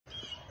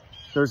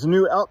There's a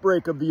new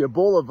outbreak of the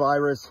Ebola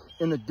virus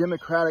in the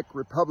Democratic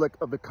Republic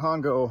of the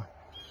Congo,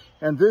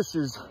 and this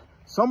is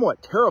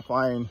somewhat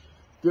terrifying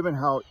given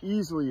how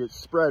easily it's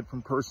spread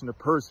from person to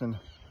person.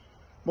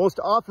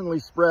 Most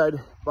oftenly spread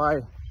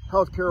by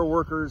healthcare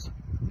workers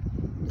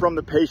from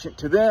the patient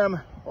to them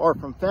or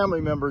from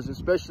family members,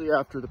 especially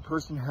after the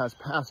person has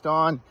passed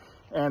on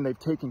and they've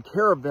taken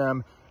care of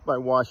them by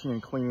washing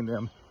and cleaning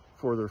them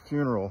for their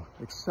funeral,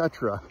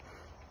 etc.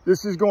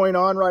 This is going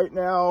on right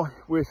now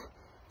with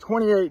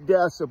 28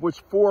 deaths, of which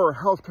 4 are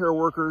healthcare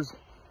workers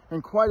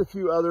and quite a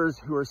few others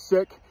who are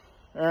sick.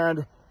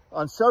 And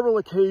on several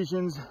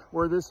occasions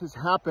where this has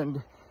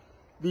happened,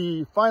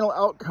 the final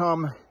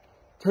outcome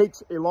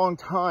takes a long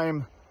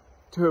time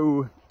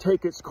to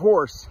take its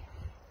course,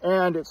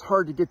 and it's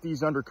hard to get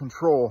these under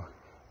control.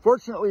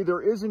 Fortunately,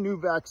 there is a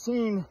new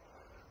vaccine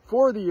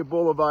for the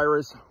Ebola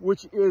virus,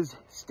 which is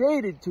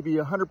stated to be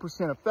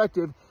 100%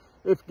 effective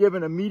if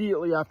given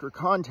immediately after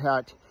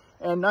contact,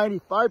 and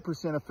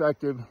 95%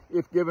 effective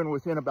if given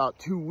within about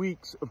 2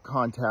 weeks of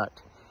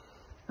contact.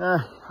 I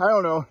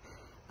don't know,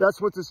 that's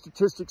what the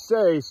statistics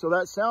say, so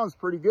that sounds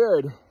pretty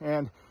good.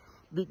 And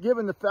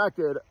given the fact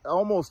that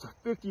almost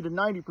 50 to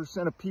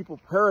 90% of people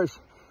perish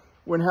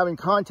when having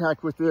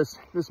contact with this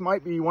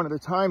might be one of the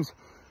times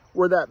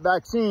where that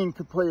vaccine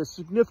could play a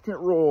significant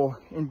role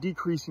in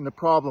decreasing the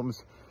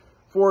problems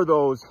for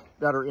those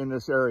that are in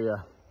this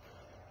area.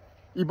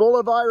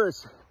 Ebola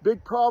virus,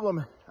 big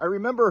problem. I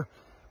remember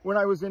when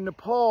I was in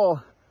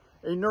Nepal,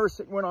 a nurse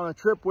that went on a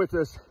trip with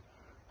us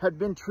had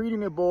been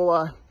treating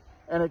Ebola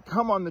and had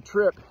come on the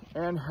trip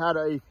and had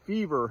a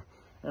fever,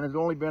 and it had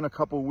only been a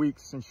couple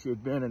weeks since she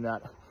had been in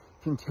that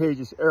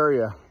contagious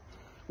area.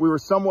 We were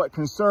somewhat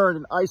concerned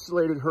and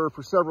isolated her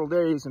for several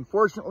days, and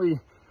fortunately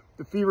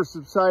the fever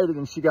subsided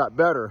and she got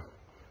better.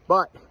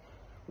 But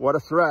what a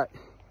threat,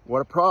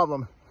 what a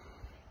problem.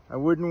 I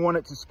wouldn't want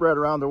it to spread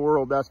around the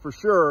world, that's for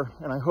sure,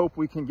 and I hope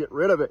we can get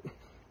rid of it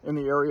in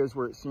the areas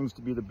where it seems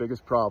to be the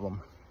biggest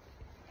problem.